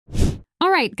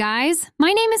Alright guys,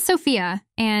 my name is Sophia,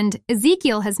 and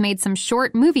Ezekiel has made some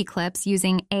short movie clips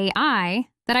using AI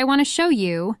that I want to show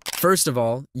you. First of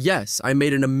all, yes, I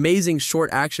made an amazing short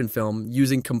action film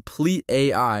using complete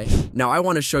AI. Now I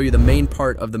want to show you the main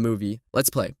part of the movie.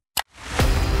 Let's play.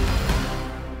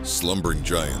 Slumbering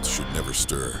giants should never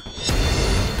stir.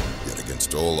 Yet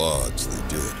against all odds, they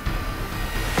did.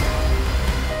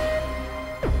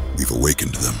 We've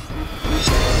awakened them.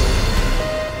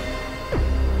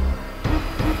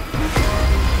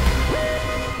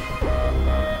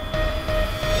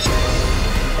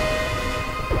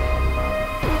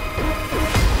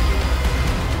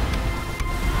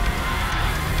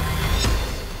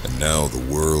 And now the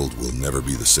world will never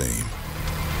be the same.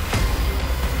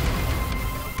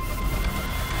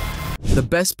 The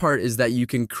best part is that you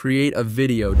can create a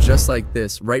video just like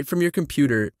this right from your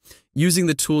computer using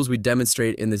the tools we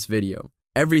demonstrate in this video.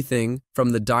 Everything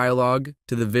from the dialogue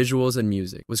to the visuals and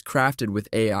music was crafted with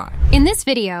AI. In this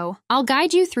video, I'll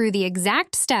guide you through the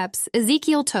exact steps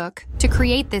Ezekiel took to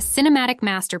create this cinematic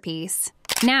masterpiece.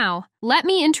 Now, let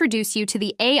me introduce you to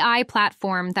the AI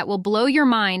platform that will blow your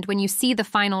mind when you see the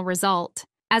final result.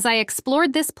 As I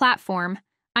explored this platform,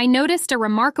 I noticed a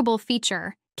remarkable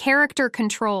feature: character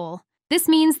control. This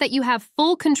means that you have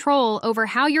full control over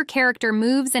how your character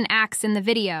moves and acts in the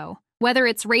video. Whether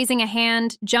it's raising a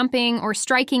hand, jumping, or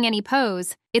striking any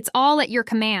pose, it's all at your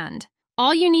command.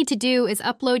 All you need to do is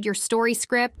upload your story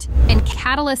script, and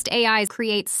Catalyst AI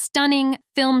creates stunning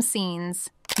film scenes.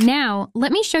 Now,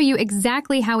 let me show you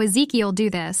exactly how Ezekiel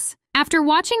do this. After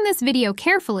watching this video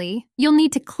carefully, you'll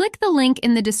need to click the link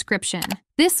in the description.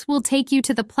 This will take you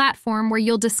to the platform where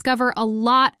you'll discover a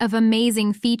lot of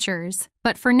amazing features.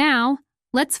 But for now,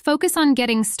 let's focus on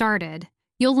getting started.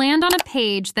 You'll land on a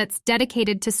page that's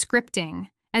dedicated to scripting.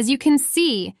 As you can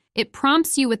see, it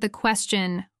prompts you with the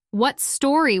question, what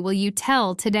story will you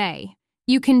tell today?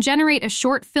 You can generate a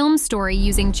short film story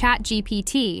using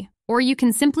ChatGPT, or you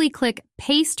can simply click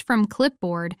Paste from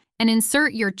Clipboard and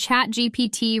insert your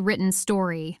ChatGPT written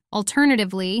story.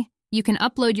 Alternatively, you can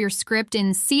upload your script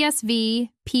in CSV,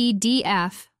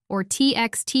 PDF, or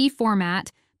TXT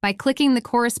format by clicking the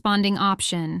corresponding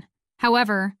option.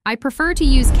 However, I prefer to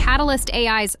use Catalyst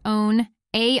AI's own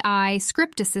AI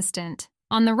script assistant.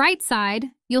 On the right side,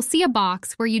 you'll see a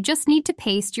box where you just need to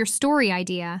paste your story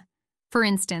idea. For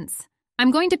instance, I'm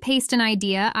going to paste an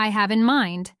idea I have in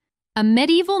mind. A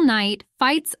medieval knight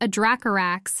fights a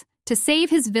Dracarax to save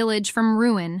his village from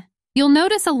ruin. You'll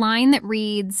notice a line that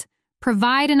reads,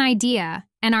 "Provide an idea,"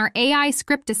 and our AI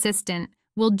script assistant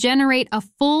will generate a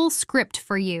full script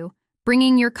for you,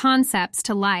 bringing your concepts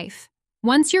to life.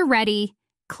 Once you're ready,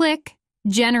 click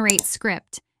Generate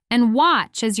Script and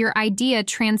watch as your idea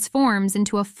transforms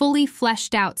into a fully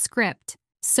fleshed out script.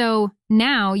 So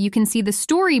now you can see the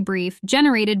story brief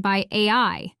generated by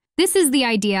AI. This is the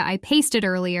idea I pasted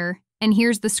earlier, and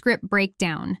here's the script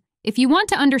breakdown. If you want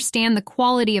to understand the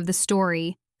quality of the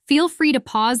story, feel free to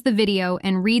pause the video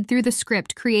and read through the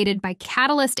script created by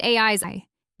Catalyst AI's AI.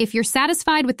 If you're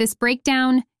satisfied with this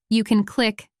breakdown, you can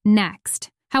click Next.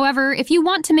 However, if you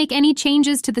want to make any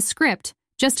changes to the script,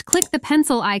 just click the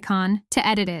pencil icon to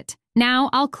edit it. Now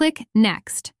I'll click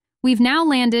Next. We've now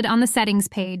landed on the settings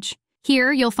page.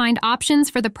 Here you'll find options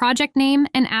for the project name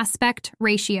and aspect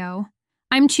ratio.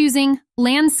 I'm choosing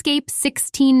Landscape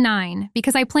 16:9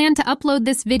 because I plan to upload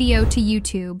this video to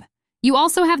YouTube. You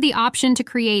also have the option to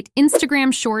create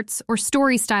Instagram shorts or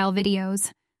story-style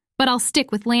videos, but I'll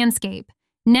stick with landscape.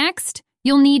 Next,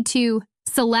 you'll need to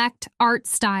select art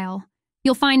style.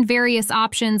 You'll find various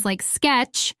options like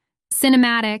sketch,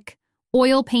 cinematic,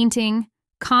 oil painting,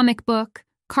 comic book,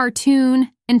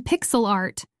 cartoon, and pixel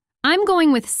art. I'm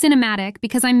going with cinematic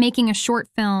because I'm making a short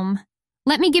film.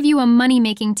 Let me give you a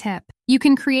money-making tip. You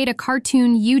can create a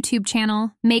cartoon YouTube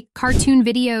channel, make cartoon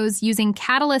videos using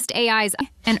Catalyst AI's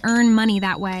and earn money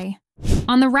that way.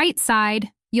 On the right side,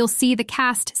 you'll see the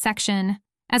cast section.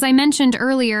 As I mentioned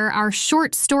earlier, our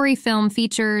short story film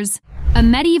features a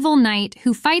medieval knight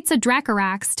who fights a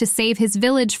Dracarax to save his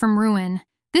village from ruin.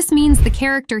 This means the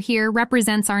character here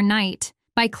represents our knight.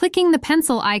 By clicking the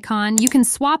pencil icon, you can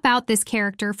swap out this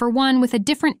character for one with a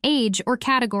different age or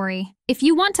category. If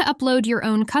you want to upload your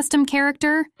own custom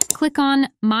character, click on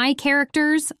My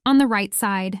Characters on the right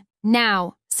side.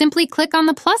 Now, simply click on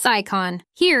the plus icon.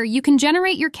 Here, you can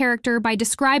generate your character by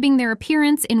describing their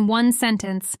appearance in one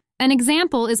sentence. An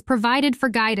example is provided for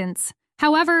guidance.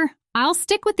 However, I'll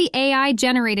stick with the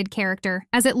AI-generated character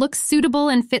as it looks suitable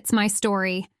and fits my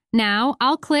story. Now,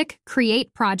 I'll click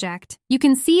Create Project. You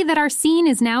can see that our scene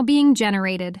is now being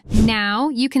generated. Now,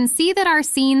 you can see that our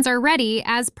scenes are ready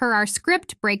as per our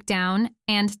script breakdown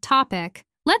and topic.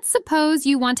 Let's suppose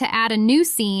you want to add a new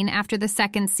scene after the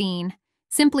second scene.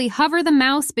 Simply hover the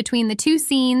mouse between the two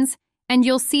scenes, and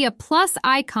you'll see a plus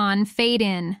icon fade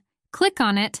in. Click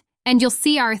on it, and you'll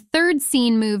see our third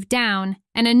scene move down,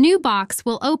 and a new box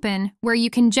will open where you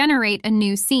can generate a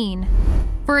new scene.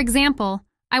 For example,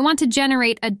 I want to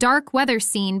generate a dark weather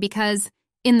scene because,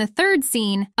 in the third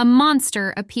scene, a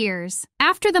monster appears.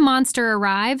 After the monster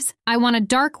arrives, I want a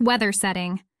dark weather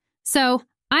setting. So,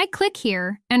 I click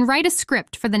here and write a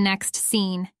script for the next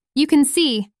scene. You can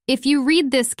see, if you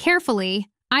read this carefully,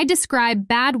 I describe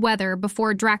bad weather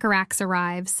before Dracarax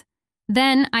arrives.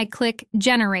 Then I click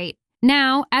Generate.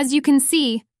 Now, as you can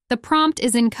see, the prompt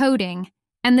is encoding,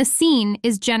 and the scene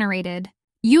is generated.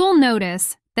 You'll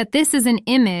notice that this is an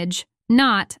image,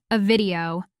 not a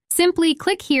video. Simply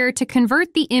click here to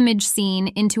convert the image scene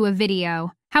into a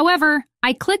video. However,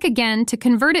 I click again to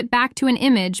convert it back to an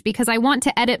image because I want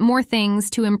to edit more things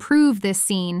to improve this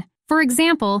scene. For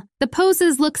example, the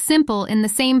poses look simple in the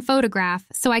same photograph,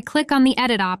 so I click on the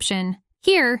Edit option.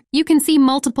 Here, you can see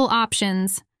multiple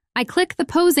options. I click the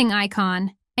posing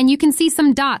icon, and you can see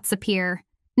some dots appear.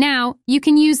 Now, you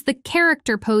can use the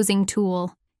Character Posing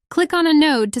tool. Click on a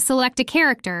node to select a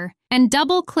character, and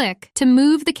double-click to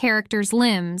move the character's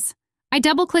limbs. I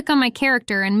double-click on my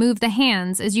character and move the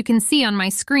hands, as you can see on my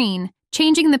screen,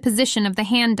 changing the position of the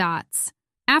hand dots.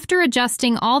 After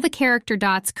adjusting all the character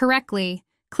dots correctly,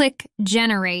 click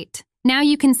Generate. Now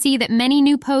you can see that many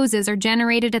new poses are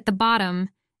generated at the bottom,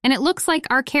 and it looks like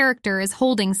our character is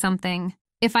holding something.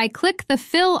 If I click the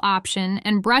Fill option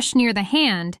and brush near the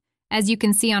hand, as you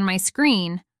can see on my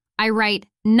screen, I write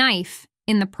Knife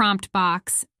in the prompt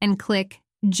box and click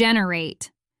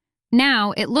Generate.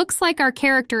 Now it looks like our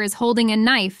character is holding a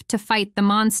knife to fight the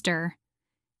monster.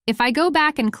 If I go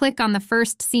back and click on the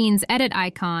first scene's edit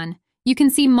icon, you can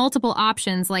see multiple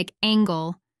options like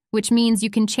Angle, which means you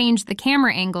can change the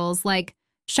camera angles like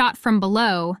Shot from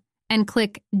Below, and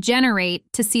click Generate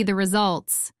to see the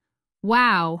results.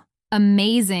 Wow,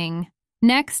 amazing!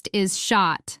 Next is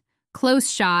Shot.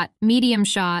 Close shot, medium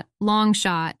shot, long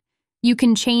shot. You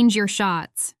can change your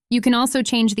shots. You can also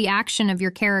change the action of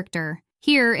your character.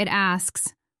 Here it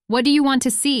asks, what do you want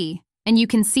to see? And you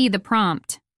can see the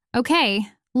prompt. Okay,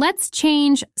 let's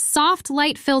change soft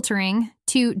light filtering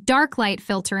to dark light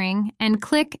filtering and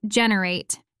click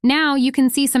Generate. Now you can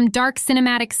see some dark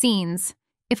cinematic scenes.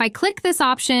 If I click this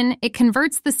option, it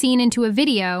converts the scene into a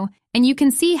video, and you can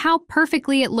see how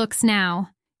perfectly it looks now.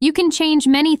 You can change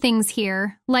many things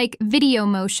here, like video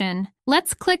motion.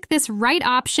 Let's click this right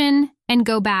option and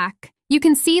go back. You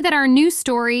can see that our new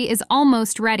story is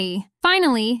almost ready.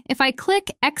 Finally, if I click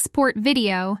Export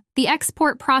Video, the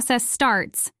export process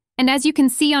starts. And as you can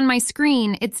see on my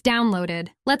screen, it's downloaded.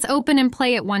 Let's open and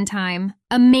play it one time.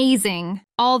 Amazing!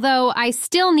 Although I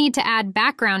still need to add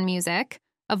background music,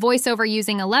 a voiceover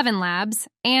using 11 Labs,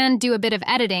 and do a bit of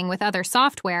editing with other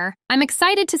software, I'm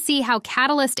excited to see how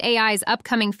Catalyst AI's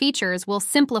upcoming features will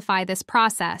simplify this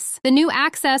process. The new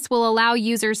access will allow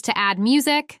users to add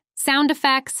music, sound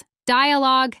effects,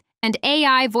 dialogue, and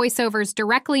AI voiceovers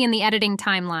directly in the editing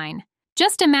timeline.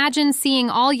 Just imagine seeing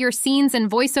all your scenes and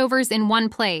voiceovers in one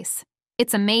place.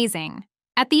 It's amazing.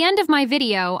 At the end of my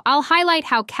video, I'll highlight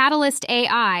how Catalyst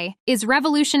AI is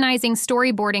revolutionizing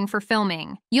storyboarding for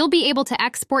filming. You'll be able to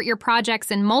export your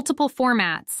projects in multiple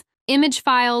formats: image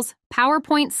files,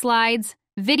 PowerPoint slides,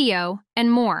 video,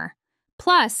 and more.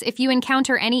 Plus, if you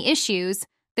encounter any issues,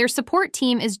 their support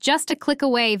team is just a click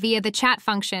away via the chat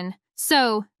function.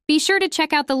 So, be sure to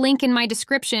check out the link in my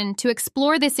description to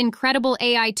explore this incredible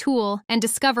AI tool and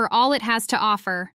discover all it has to offer.